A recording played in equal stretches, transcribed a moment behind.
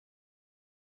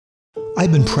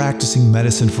I've been practicing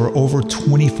medicine for over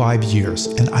 25 years,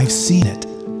 and I've seen it.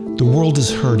 The world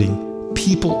is hurting,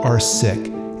 people are sick,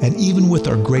 and even with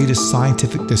our greatest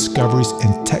scientific discoveries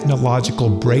and technological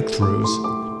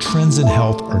breakthroughs, trends in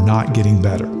health are not getting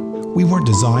better. We weren't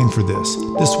designed for this.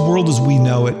 This world as we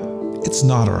know it, it's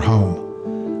not our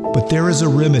home. But there is a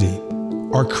remedy.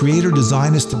 Our Creator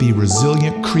designed us to be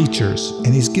resilient creatures,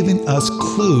 and He's given us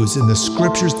clues in the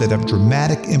Scriptures that have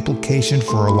dramatic implication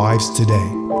for our lives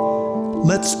today.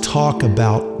 Let's talk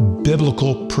about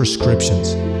biblical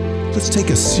prescriptions. Let's take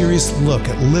a serious look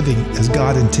at living as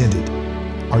God intended.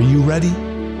 Are you ready?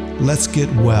 Let's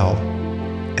get well,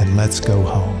 and let's go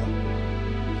home.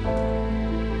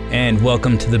 And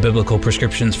welcome to the Biblical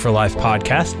Prescriptions for Life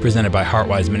podcast presented by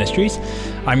Heartwise Ministries.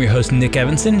 I'm your host, Nick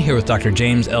Evanson, here with Dr.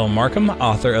 James L. Marcum,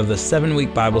 author of the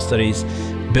 7-week Bible studies,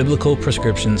 Biblical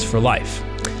Prescriptions for Life.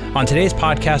 On today's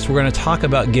podcast, we're going to talk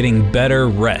about getting better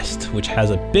rest, which has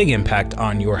a big impact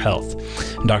on your health.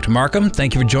 Dr. Marcum,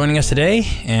 thank you for joining us today.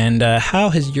 And how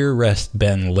has your rest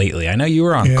been lately? I know you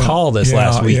were on call this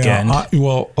last weekend.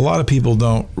 Well, a lot of people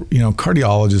don't,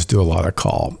 cardiologists do a lot of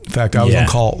call. In fact, I was on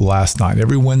call last night.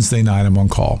 Every Wednesday night I'm on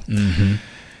call. Mm-hmm.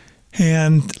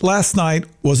 And last night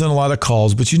wasn't a lot of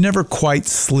calls, but you never quite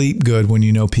sleep good when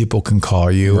you know people can call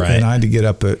you. Right. And I had to get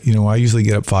up at, I usually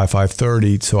get up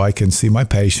 5:30 so I can see my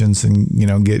patients and,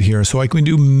 get here. So I can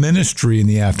do ministry in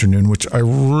the afternoon, which I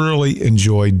really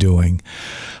enjoy doing.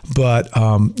 But,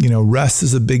 rest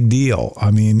is a big deal.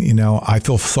 I mean, I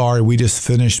feel sorry. We just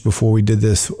finished before we did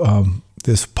this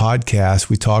podcast,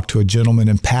 we talked to a gentleman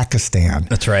in Pakistan.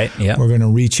 That's right. Yeah. We're going to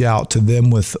reach out to them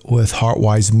with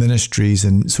Heartwise Ministries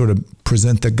and sort of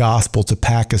present the gospel to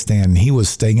Pakistan. He was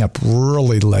staying up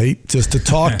really late just to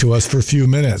talk to us for a few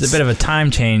minutes. It's a bit of a time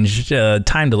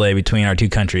delay between our two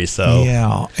countries. So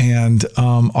yeah. And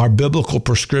our biblical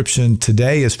prescription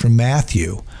today is from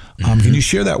Matthew. Can you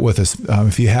share that with us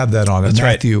if you have that on it? That's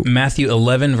Matthew. Right. Matthew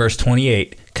 11, verse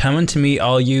 28. Come unto me,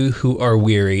 all you who are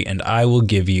weary, and I will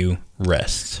give you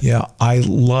rest. Yeah, I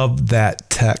love that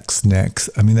text, Nick.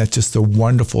 I mean, that's just a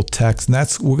wonderful text. And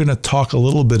we're going to talk a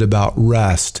little bit about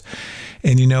rest.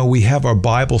 And, we have our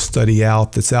Bible study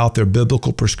that's out there,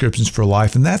 Biblical Prescriptions for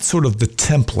Life. And that's sort of the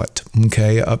template,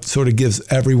 okay? Sort of gives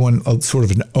everyone sort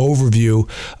of an overview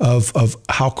of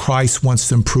how Christ wants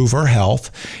to improve our health.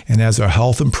 And as our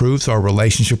health improves, our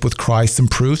relationship with Christ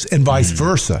improves, and vice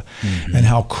versa. Mm-hmm. And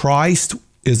how Christ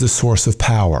is the source of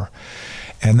power.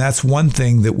 And that's one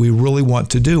thing that we really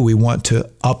want to do. We want to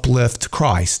uplift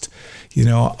Christ.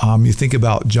 You think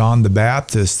about John the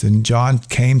Baptist, and John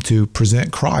came to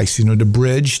present Christ, to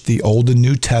bridge the Old and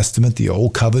New Testament, the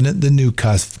Old Covenant, the New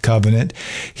Covenant.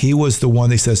 He was the one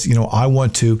that says, I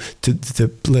want to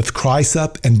lift Christ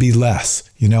up and be less.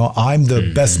 I'm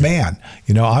the best man.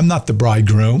 I'm not the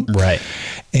bridegroom. Right.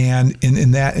 And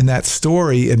in that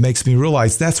story, it makes me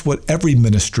realize that's what every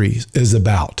ministry is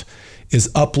about, is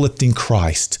uplifting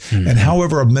Christ. Mm-hmm. And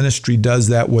however a ministry does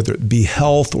that, whether it be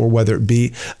health or whether it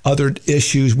be other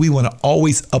issues, we want to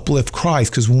always uplift Christ,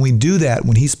 because when we do that,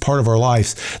 when He's part of our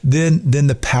lives, then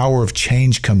the power of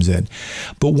change comes in.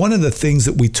 But one of the things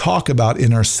that we talk about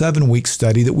in our 7-week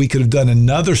study that we could have done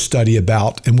another study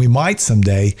about, and we might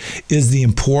someday, is the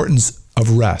importance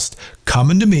of rest.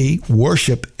 Come unto me,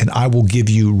 worship, and I will give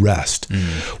you rest.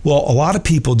 Well, a lot of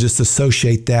people just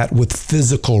associate that with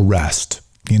physical rest,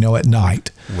 at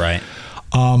night. Right.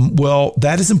 Well,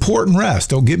 that is important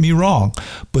rest. Don't get me wrong.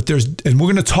 But and we're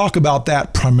going to talk about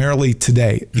that primarily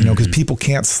today, because people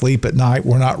can't sleep at night.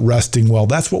 We're not resting well.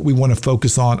 That's what we want to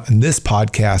focus on in this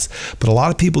podcast. But a lot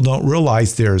of people don't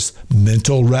realize there's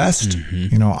mental rest.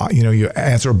 Mm-hmm. You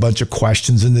answer a bunch of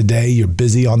questions in the day. You're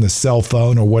busy on the cell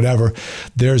phone or whatever.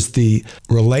 There's the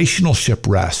relationship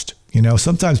rest.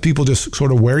 Sometimes people just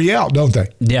sort of wear you out, don't they?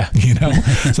 Yeah.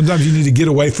 Sometimes you need to get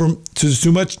away from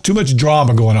too much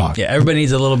drama going on. Yeah, everybody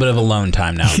needs a little bit of alone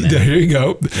time now and then. There you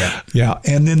go. Yeah. Yeah.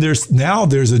 And then there's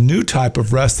a new type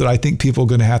of rest that I think people are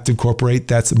going to have to incorporate.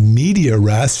 That's media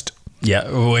rest. Yeah,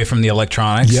 away from the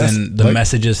electronics and the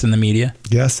messages in the media.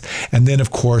 Yes. And then,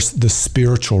 of course, the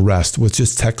spiritual rest, which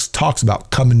this text talks about,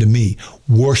 coming to me,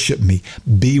 worship me,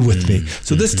 be with me.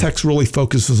 So this text really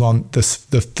focuses on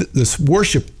this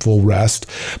worshipful rest,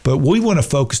 but we want to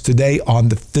focus today on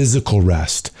the physical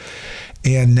rest.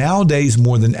 And nowadays,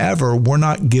 more than ever, we're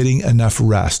not getting enough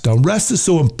rest. Now, rest is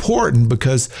so important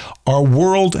because our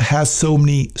world has so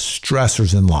many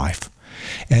stressors in life.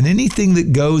 And anything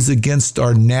that goes against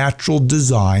our natural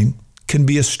design can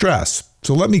be a stress.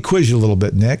 So let me quiz you a little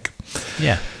bit, Nick.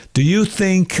 Yeah. Do you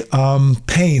think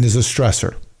pain is a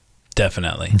stressor?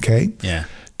 Definitely. Okay. Yeah.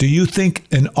 Do you think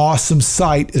an awesome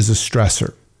sight is a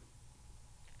stressor?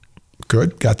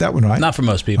 Good. Got that one right. Not for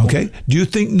most people. Okay. Do you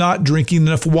think not drinking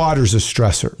enough water is a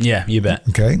stressor? Yeah, you bet.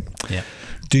 Okay. Yeah.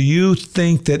 Do you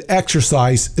think that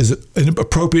exercise is an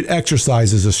appropriate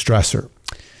exercise is a stressor?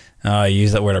 You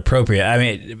use that word appropriate. I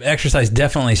mean, exercise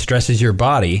definitely stresses your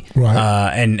body,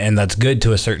 right? And that's good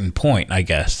to a certain point, I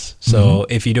guess. So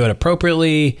if you do it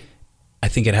appropriately, I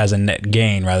think it has a net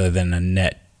gain rather than a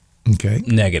net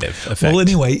negative effect. Well,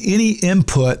 anyway, any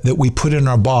input that we put in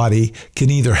our body can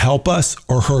either help us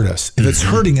or hurt us. If it's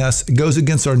hurting us, it goes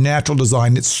against our natural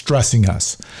design. It's stressing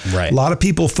us. Right. A lot of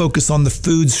people focus on the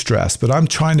food stress, but I'm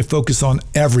trying to focus on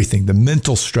everything, the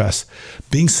mental stress.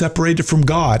 Being separated from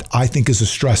God, I think, is a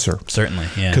stressor. Certainly,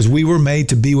 yeah. Because we were made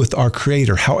to be with our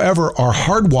Creator. However, our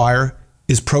hardwire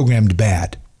is programmed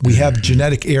bad. We have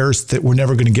genetic errors that we're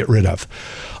never going to get rid of.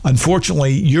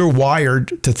 Unfortunately, you're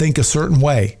wired to think a certain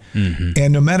way.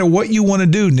 And no matter what you want to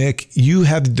do, Nick, you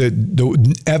have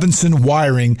the Evanson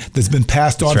wiring that's been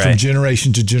passed on from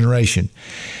generation to generation.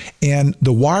 And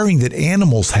the wiring that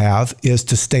animals have is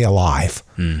to stay alive.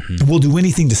 And we'll do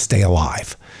anything to stay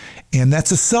alive. And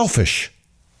that's a selfish,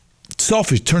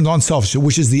 turned on selfish,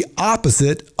 which is the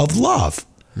opposite of love.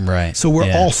 Right. So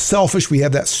we're all selfish. We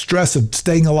have that stress of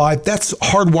staying alive. That's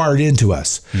hardwired into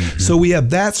us. So we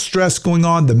have that stress going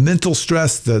on, the mental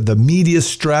stress, the media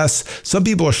stress. Some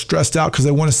people are stressed out because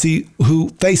they want to see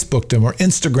who Facebooked them or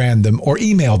Instagrammed them or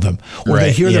emailed them. Or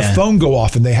they hear their phone go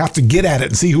off and they have to get at it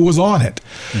and see who was on it.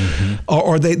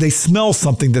 Or they smell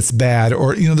something that's bad.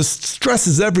 Or, the stress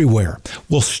is everywhere.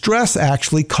 Well, stress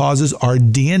actually causes our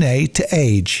DNA to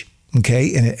age.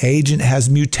 Okay, and an agent has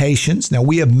mutations. Now,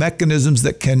 we have mechanisms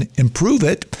that can improve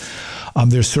it.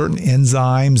 There's certain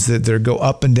enzymes that go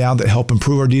up and down that help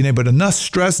improve our DNA, but enough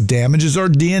stress damages our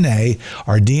DNA.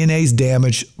 Our DNA's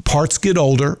damaged. Parts get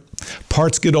older,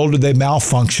 they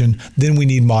malfunction. Then we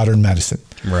need modern medicine.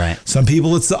 Right. Some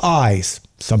people, it's the eyes.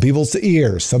 Some people, it's the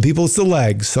ears. Some people, it's the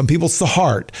legs. Some people, it's the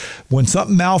heart. When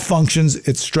something malfunctions,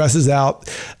 it stresses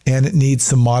out and it needs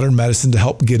some modern medicine to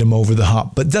help get them over the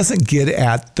hump, but doesn't get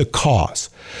at the cause.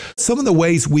 Some of the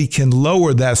ways we can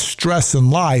lower that stress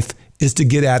in life is to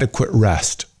get adequate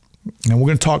rest. And we're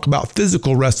going to talk about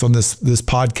physical rest on this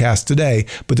podcast today,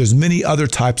 but there's many other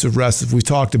types of rest that we've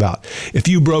talked about. If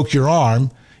you broke your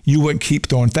arm, you wouldn't keep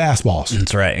throwing fastballs.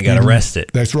 That's right. You got to rest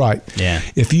it. That's right. Yeah.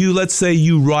 If you, let's say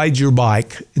you ride your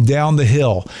bike down the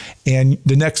hill and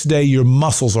the next day your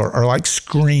muscles are like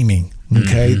screaming,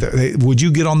 okay, would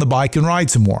you get on the bike and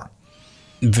ride some more?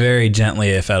 Very gently,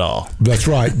 if at all. That's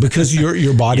right. Because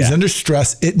your body's under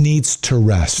stress. It needs to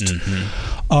rest.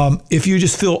 If you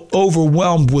just feel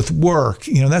overwhelmed with work,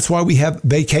 that's why we have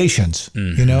vacations.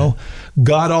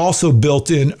 God also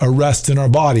built in a rest in our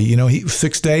body. He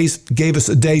 6 days gave us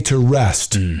a day to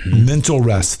rest, mental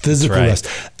rest, physical rest.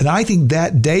 And I think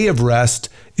that day of rest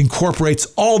incorporates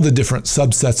all the different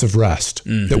subsets of rest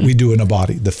that we do in a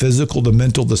body, the physical, the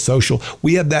mental, the social.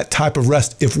 We have that type of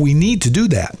rest if we need to do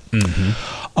that.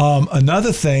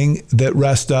 Another thing that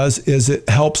rest does is it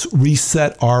helps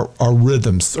reset our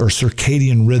rhythms, or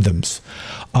circadian rhythms.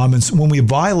 And so when we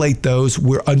violate those,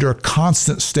 we're under a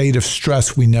constant state of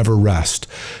stress. We never rest.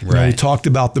 We talked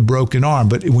about the broken arm,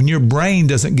 but when your brain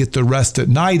doesn't get the rest at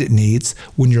night it needs,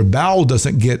 when your bowel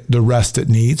doesn't get the rest it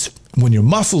needs, when your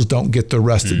muscles don't get the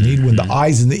rest it need, when the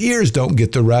eyes and the ears don't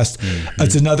get the rest,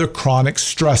 it's another chronic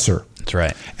stressor. That's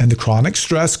right. And the chronic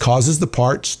stress causes the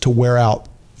parts to wear out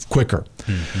quicker.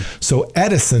 So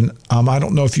Edison, I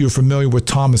don't know if you're familiar with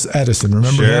Thomas Edison.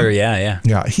 Remember him? Sure, yeah.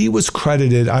 Yeah, he was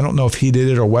credited, I don't know if he did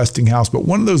it or Westinghouse, but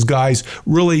one of those guys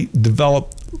really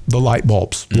developed the light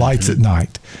bulbs, lights at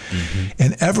night.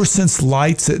 And ever since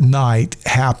lights at night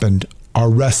happened, our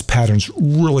rest patterns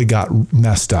really got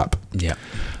messed up. Yeah.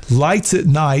 Lights at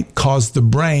night caused the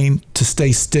brain to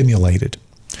stay stimulated.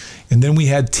 And then we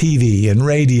had TV and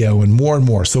radio and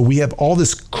more. So we have all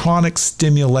this chronic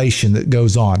stimulation that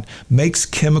goes on, makes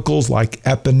chemicals like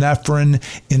epinephrine,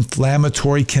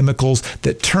 inflammatory chemicals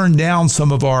that turn down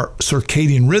some of our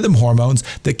circadian rhythm hormones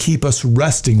that keep us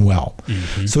resting well.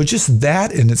 So just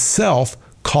that in itself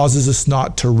causes us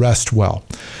not to rest well.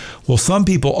 Well, some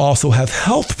people also have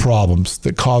health problems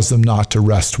that cause them not to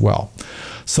rest well.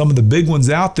 Some of the big ones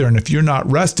out there, and if you're not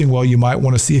resting well, you might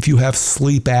want to see if you have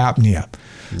sleep apnea.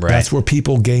 That's where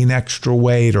people gain extra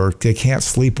weight or they can't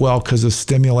sleep well because of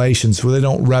stimulation, so they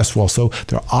don't rest well. So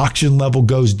their oxygen level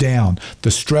goes down.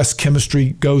 The stress chemistry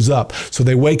goes up. So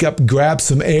they wake up, grab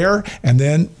some air, and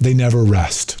then they never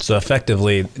rest. So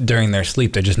effectively, during their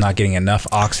sleep, they're just not getting enough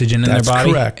oxygen in their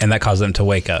body. Correct. And that causes them to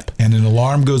wake up. And an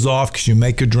alarm goes off because you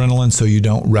make adrenaline so you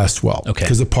don't rest well. Okay.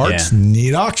 Because the parts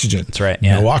need oxygen. That's right.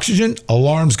 Yeah. No oxygen,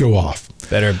 alarms go off.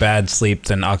 Better bad sleep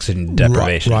than oxygen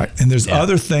deprivation. Right. And there's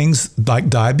other things like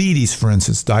diabetes, for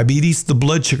instance. Diabetes, the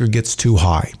blood sugar gets too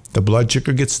high. The blood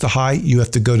sugar gets too high, you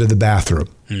have to go to the bathroom.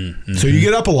 Mm-hmm. So you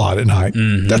get up a lot at night.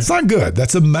 Mm-hmm. That's not good.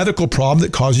 That's a medical problem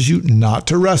that causes you not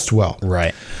to rest well.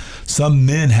 Right. Some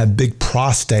men have big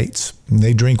prostates and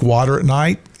they drink water at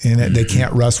night and they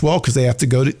can't rest well because they have to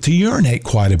go to urinate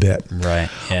quite a bit. Right.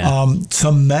 Yeah.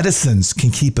 Some medicines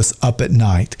can keep us up at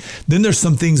night. Then there's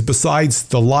some things besides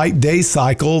the light day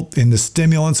cycle and the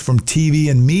stimulants from TV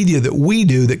and media that we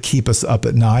do that keep us up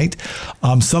at night.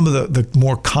 Some of the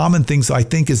more common things I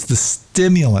think is the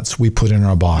stimulants we put in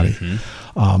our body.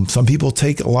 Mm-hmm. Some people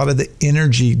take a lot of the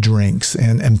energy drinks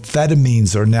and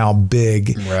amphetamines are now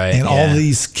big, and all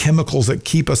these chemicals that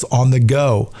keep us on the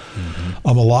go. Mm-hmm.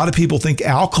 A lot of people think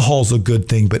alcohol is a good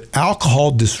thing, but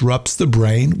alcohol disrupts the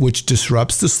brain, which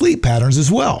disrupts the sleep patterns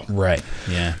as well. Right.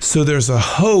 Yeah. So there's a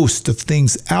host of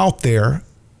things out there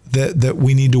that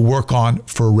we need to work on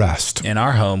for rest. In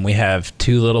our home, we have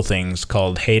two little things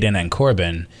called Hayden and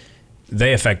Corbin.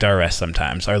 They affect our rest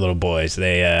sometimes. Our little boys,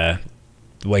 they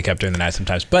wake up during the night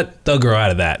sometimes, but they'll grow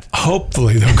out of that.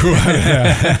 Hopefully they'll grow out of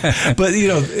that. But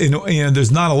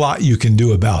there's not a lot you can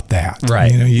do about that.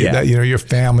 Right. Your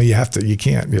family, you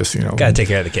can't just, got to take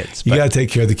care of the kids. You got to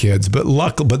take care of the kids. But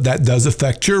that does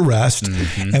affect your rest.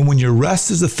 Mm-hmm. And when your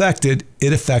rest is affected,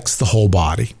 it affects the whole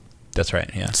body. That's right.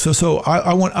 Yeah. So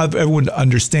I want everyone to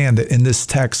understand that in this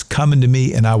text, come unto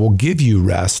me and I will give you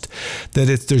rest, that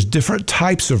there's different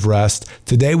types of rest.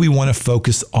 Today we want to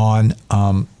focus on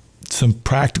some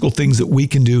practical things that we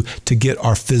can do to get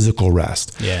our physical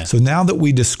rest. Yeah. So now that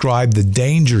we described the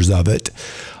dangers of it,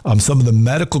 some of the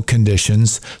medical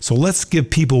conditions, so let's give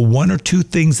people one or two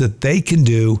things that they can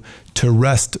do to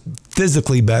rest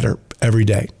physically better every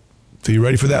day. So you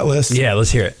ready for that list? Yeah,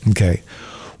 let's hear it. Okay.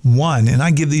 One, and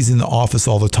I give these in the office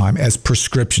all the time as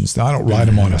prescriptions. Now, I don't write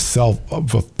them on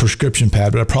a prescription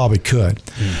pad, but I probably could.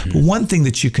 Mm-hmm. But one thing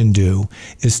that you can do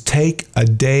is take a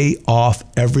day off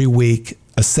every week,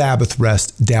 a Sabbath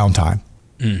rest downtime.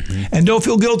 Mm-hmm. And don't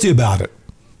feel guilty about it.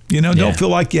 Don't feel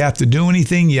like you have to do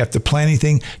anything, you have to plan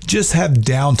anything. Just have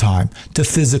downtime to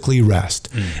physically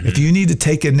rest. Mm-hmm. If you need to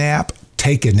take a nap,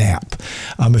 take a nap.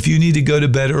 If you need to go to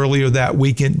bed earlier that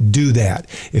weekend, do that.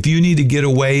 If you need to get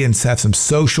away and have some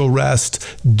social rest,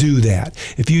 do that.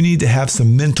 If you need to have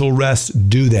some mental rest,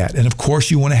 do that. And of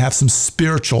course, you want to have some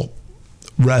spiritual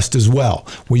rest as well,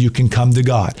 where you can come to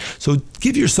God. So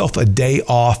give yourself a day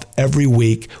off every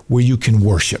week where you can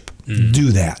worship.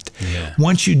 Do that. Yeah.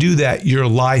 Once you do that, your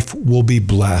life will be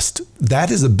blessed.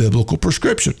 That is a biblical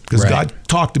prescription because God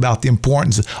talked about the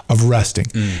importance of resting.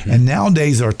 Mm-hmm. And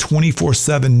nowadays, our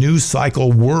 24/7 news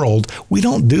cycle world, we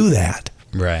don't do that.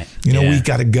 Right. We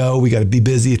got to go. We got to be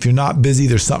busy. If you're not busy,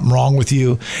 there's something wrong with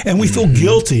you. And we feel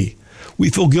guilty. We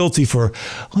feel guilty for,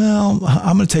 I'm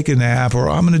going to take a nap or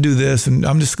I'm going to do this and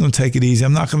I'm just going to take it easy.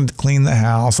 I'm not going to clean the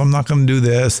house. I'm not going to do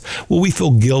this. Well, we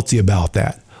feel guilty about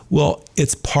that. Well,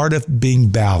 it's part of being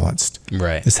balanced.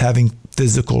 Right. It's having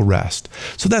physical rest.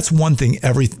 So that's one thing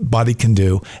everybody can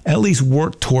do, at least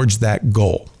work towards that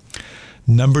goal.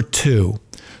 Number two,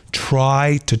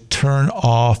 try to turn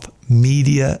off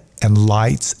media and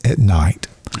lights at night.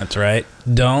 That's right.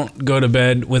 Don't go to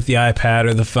bed with the iPad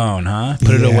or the phone, huh?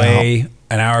 Put it away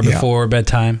an hour before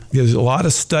bedtime. There's a lot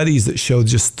of studies that show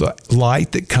just the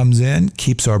light that comes in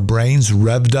keeps our brains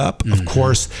revved up. Mm-hmm. Of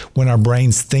course, when our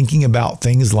brain's thinking about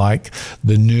things like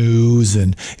the news,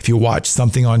 and if you watch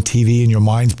something on TV and your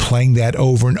mind's playing that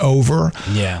over and over,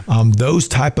 those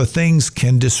type of things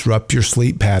can disrupt your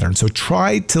sleep pattern. So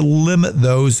try to limit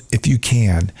those if you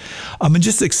can. And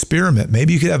just experiment.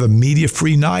 Maybe you could have a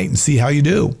media-free night and see how you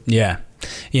do. Yeah.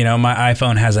 My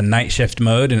iPhone has a night shift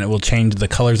mode and it will change the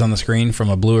colors on the screen from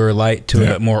a bluer light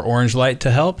to a more orange light to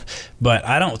help. But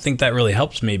I don't think that really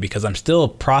helps me because I'm still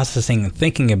processing and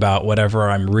thinking about whatever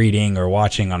I'm reading or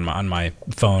watching on my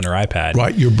phone or iPad.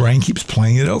 Right. Your brain keeps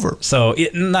playing it over. So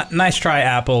nice try,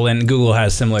 Apple, and Google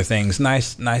has similar things.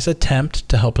 Nice attempt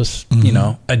to help us,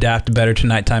 adapt better to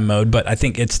nighttime mode. But I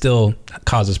think it still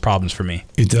causes problems for me.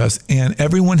 It does. And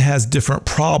everyone has different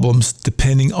problems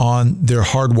depending on their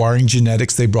hardwiring genetics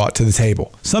they brought to the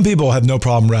table. Some people have no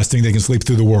problem resting. They can sleep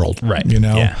through the world. Right.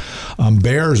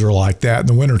 Bears are like that in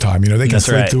the wintertime. They can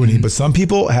sleep through anything. But some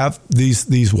people have these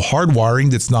hardwiring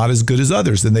that's not as good as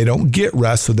others, and they don't get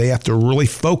rest, so they have to really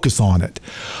focus on it.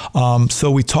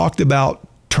 So we talked about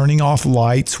turning off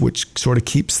lights, which sort of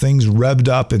keeps things revved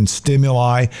up and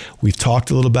stimuli. We've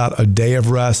talked a little about a day of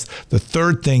rest. The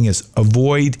third thing is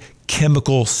avoid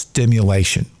chemical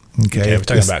stimulation. Okay, we're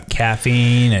talking about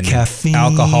caffeine and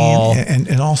alcohol.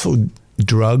 And also,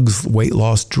 drugs, weight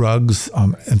loss drugs,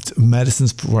 and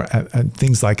medicines for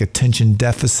things like attention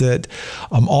deficit,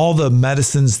 all the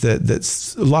medicines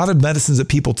that's a lot of medicines that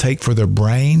people take for their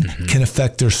brain can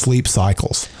affect their sleep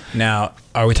cycles. Now,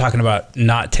 are we talking about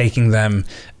not taking them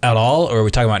at all, or are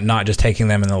we talking about not just taking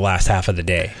them in the last half of the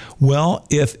day? Well,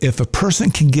 if a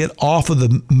person can get off of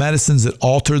the medicines that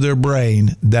alter their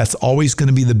brain, that's always going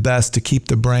to be the best to keep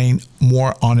the brain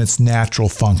more on its natural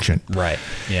function. Right.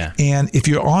 Yeah. And if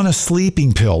you're on a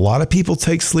sleeping pill, a lot of people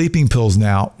take sleeping pills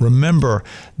now. Remember,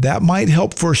 that might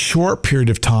help for a short period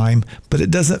of time, but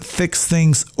it doesn't fix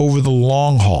things over the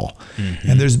long haul.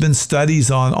 And there's been studies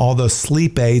on all the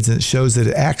sleep aids, and it shows that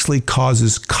it actually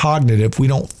causes cognitive. We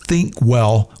don't think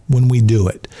well when we do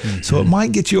it. So it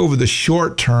might get you over the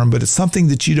short term, but it's something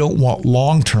that you don't want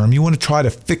long term. You want to try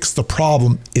to fix the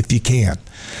problem if you can.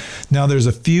 Now, there's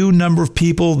a few number of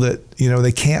people that,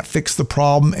 they can't fix the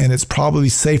problem, and it's probably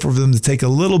safer for them to take a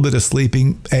little bit of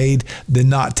sleeping aid than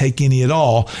not take any at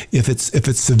all if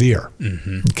it's severe.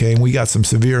 Okay, and we got some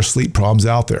severe sleep problems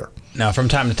out there. Now, from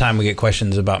time to time, we get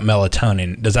questions about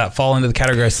melatonin. Does that fall into the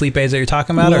category of sleep aids that you're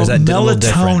talking about, or is that a little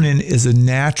different? Melatonin is a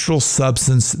natural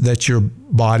substance that your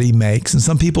body makes, and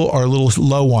some people are a little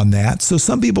low on that. So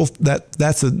some people,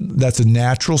 that's a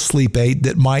natural sleep aid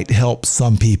that might help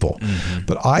some people.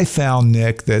 But I found,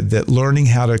 Nick, that learning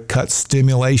how to cut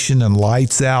stimulation and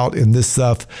lights out and this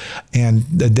stuff and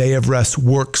the day of rest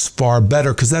works far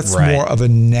better, because that's more of a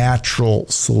natural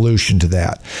solution to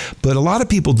that. But a lot of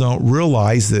people don't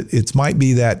realize that it might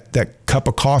be that cup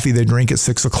of coffee they drink at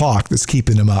 6 o'clock that's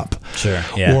keeping them up. Sure.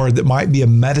 Yeah. Or that might be a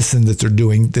medicine that they're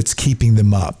doing that's keeping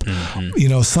them up.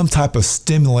 Some type of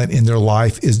stimulant in their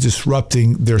life is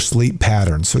disrupting their sleep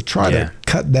pattern. So try to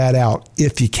cut that out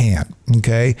if you can.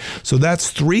 Okay. So that's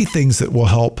 3 things that will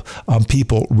help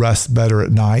people rest better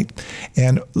at night.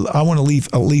 And I want to leave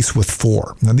at least with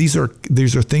 4. Now, these are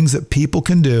things that people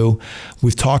can do.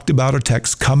 We've talked about our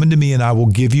text, "Come unto me and I will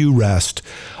give you rest."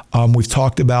 We've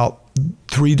talked about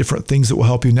 3 different things that will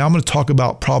help you. Now I'm going to talk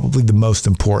about probably the most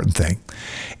important thing.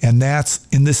 And that's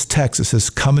in this text. It says,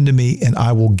 "Come unto me and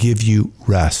I will give you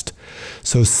rest."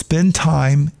 So spend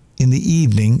time in the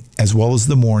evening as well as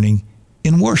the morning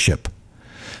in worship.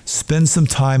 Spend some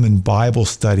time in Bible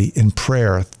study, in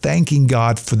prayer, thanking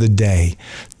God for the day,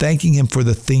 thanking Him for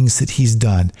the things that He's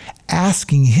done,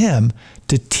 asking Him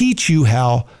to teach you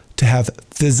how to have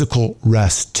physical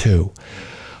rest too.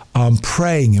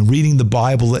 Praying and reading the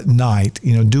Bible at night,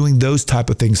 doing those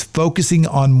type of things, focusing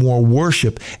on more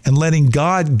worship and letting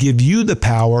God give you the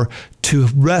power to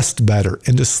rest better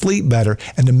and to sleep better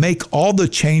and to make all the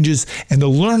changes and to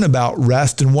learn about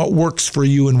rest and what works for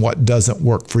you and what doesn't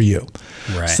work for you.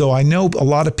 Right. So I know a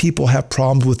lot of people have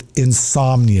problems with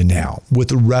insomnia now,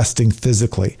 with resting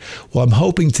physically. Well, I'm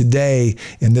hoping today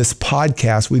in this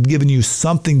podcast, we've given you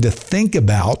something to think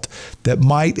about that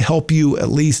might help you at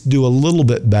least do a little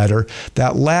bit better.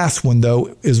 That last one,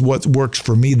 though, is what works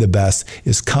for me the best,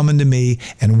 is coming to me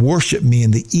and worship me in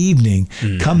the evening.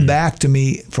 Come back to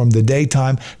me from the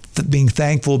daytime, being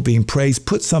thankful, being praised,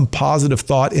 put some positive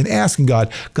thought in asking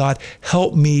God,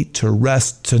 help me to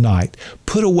rest tonight.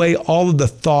 Put away all of the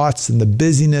thoughts and the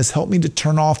busyness. Help me to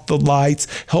turn off the lights.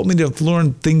 Help me to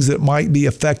learn things that might be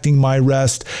affecting my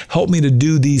rest. Help me to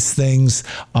do these things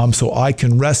so I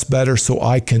can rest better, so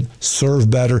I can serve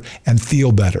better and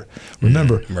feel better.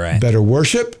 Remember, better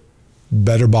worship,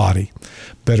 better body.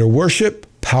 Better worship,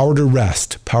 power to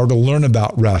rest, power to learn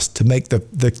about rest, to make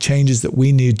the changes that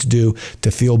we need to do to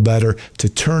feel better, to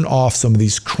turn off some of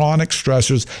these chronic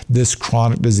stressors, this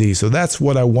chronic disease. So that's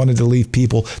what I wanted to leave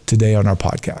people today on our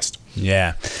podcast.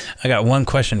 Yeah. I got one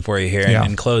question for you here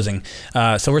in closing.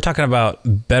 So we're talking about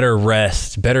better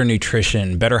rest, better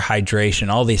nutrition, better hydration,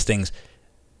 all these things.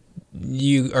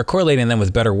 You are correlating them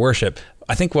with better worship.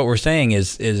 I think what we're saying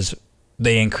is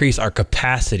they increase our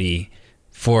capacity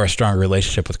for a stronger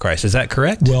relationship with Christ. Is that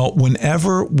correct? Well,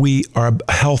 whenever we are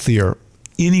healthier,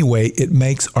 anyway, it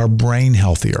makes our brain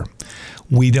healthier.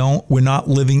 We're not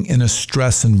living in a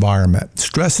stress environment.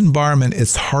 Stress environment,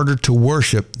 it's harder to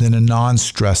worship than a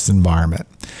non-stress environment.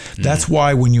 That's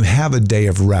why when you have a day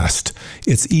of rest,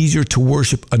 it's easier to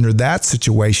worship under that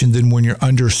situation than when you're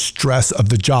under stress of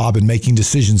the job and making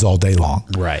decisions all day long.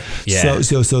 Right. Yeah.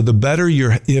 So the better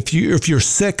if you're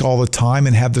sick all the time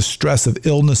and have the stress of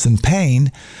illness and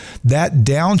pain, that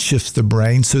downshifts the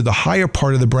brain. So the higher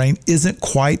part of the brain isn't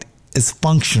quite as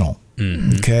functional.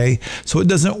 Okay. So it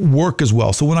doesn't work as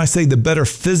well. So when I say the better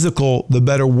physical, the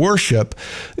better worship,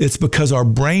 it's because our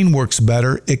brain works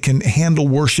better. It can handle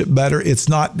worship better. It's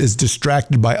not as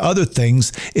distracted by other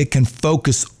things. It can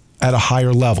focus at a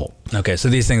higher level. Okay. So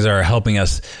these things are helping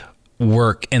us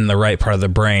work in the right part of the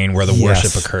brain where the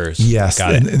worship occurs. Yes.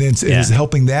 Got it. And it's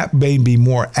helping that brain be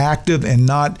more active and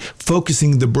not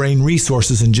focusing the brain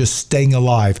resources and just staying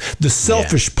alive. The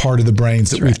selfish part of the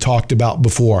brains that we've talked about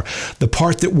before, the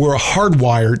part that we're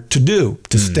hardwired to do,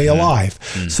 to stay alive.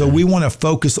 So we want to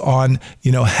focus on,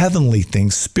 heavenly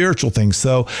things, spiritual things.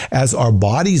 So as our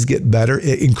bodies get better,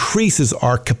 it increases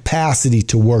our capacity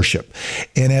to worship.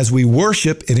 And as we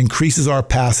worship, it increases our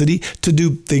capacity to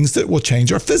do things that will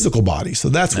change our physical body. So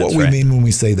that's what we mean when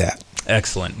we say that.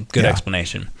 Excellent. Good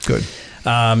explanation. Good.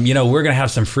 We're going to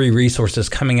have some free resources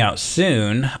coming out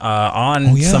soon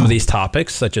on some of these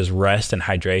topics, such as rest and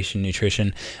hydration,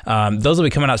 nutrition. Those will be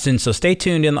coming out soon. So stay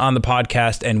tuned in on the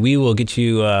podcast, and we will get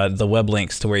you the web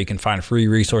links to where you can find free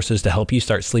resources to help you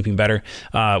start sleeping better.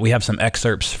 We have some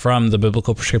excerpts from the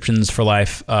Biblical Prescriptions for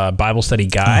Life Bible Study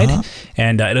Guide,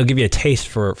 and it'll give you a taste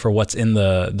for what's in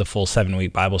the full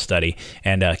 7-week Bible study,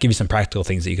 and give you some practical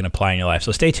things that you can apply in your life.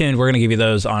 So stay tuned. We're going to give you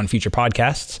those on future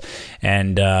podcasts.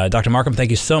 And Dr. Marcum, thank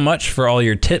you so much for all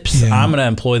your tips. I'm going to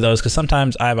employ those because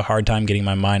sometimes I have a hard time getting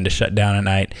my mind to shut down at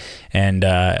night, and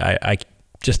I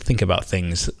just think about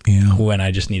things when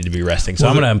I just need to be resting. So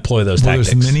I'm going to employ those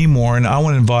tactics. There's many more, and I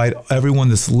want to invite everyone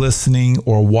that's listening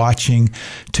or watching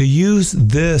to use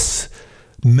this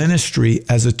ministry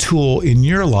as a tool in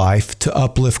your life to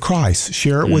uplift Christ.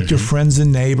 Share it with your friends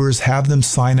and neighbors. Have them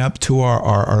sign up to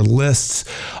our lists.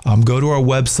 Go to our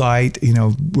website,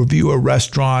 review a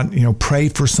restaurant, pray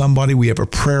for somebody. We have a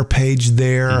prayer page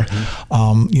there.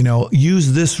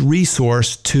 Use this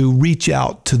resource to reach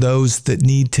out to those that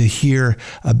need to hear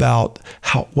about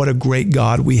what a great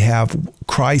God we have.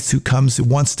 Christ who comes, who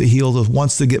wants to heal, who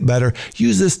wants to get better.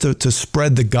 Use this to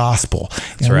spread the gospel.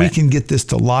 And we can get this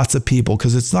to lots of people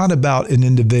because it's not about an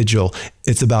individual.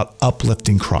 It's about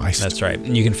uplifting Christ. That's right.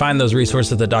 And you can find those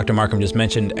resources that Dr. Marcum just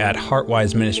mentioned at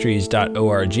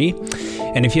heartwiseministries.org.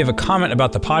 And if you have a comment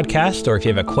about the podcast, or if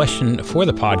you have a question for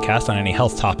the podcast on any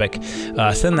health topic,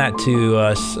 send that to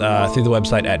us through the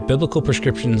website at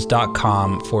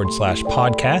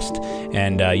biblicalprescriptions.com/podcast.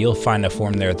 And you'll find a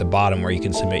form there at the bottom where you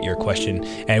can submit your question.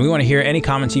 And we want to hear any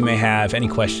comments you may have, any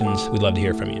questions. We'd love to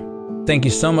hear from you. Thank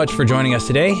you so much for joining us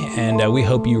today, and we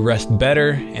hope you rest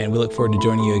better, and we look forward to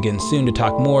joining you again soon to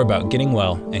talk more about getting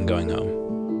well and going home.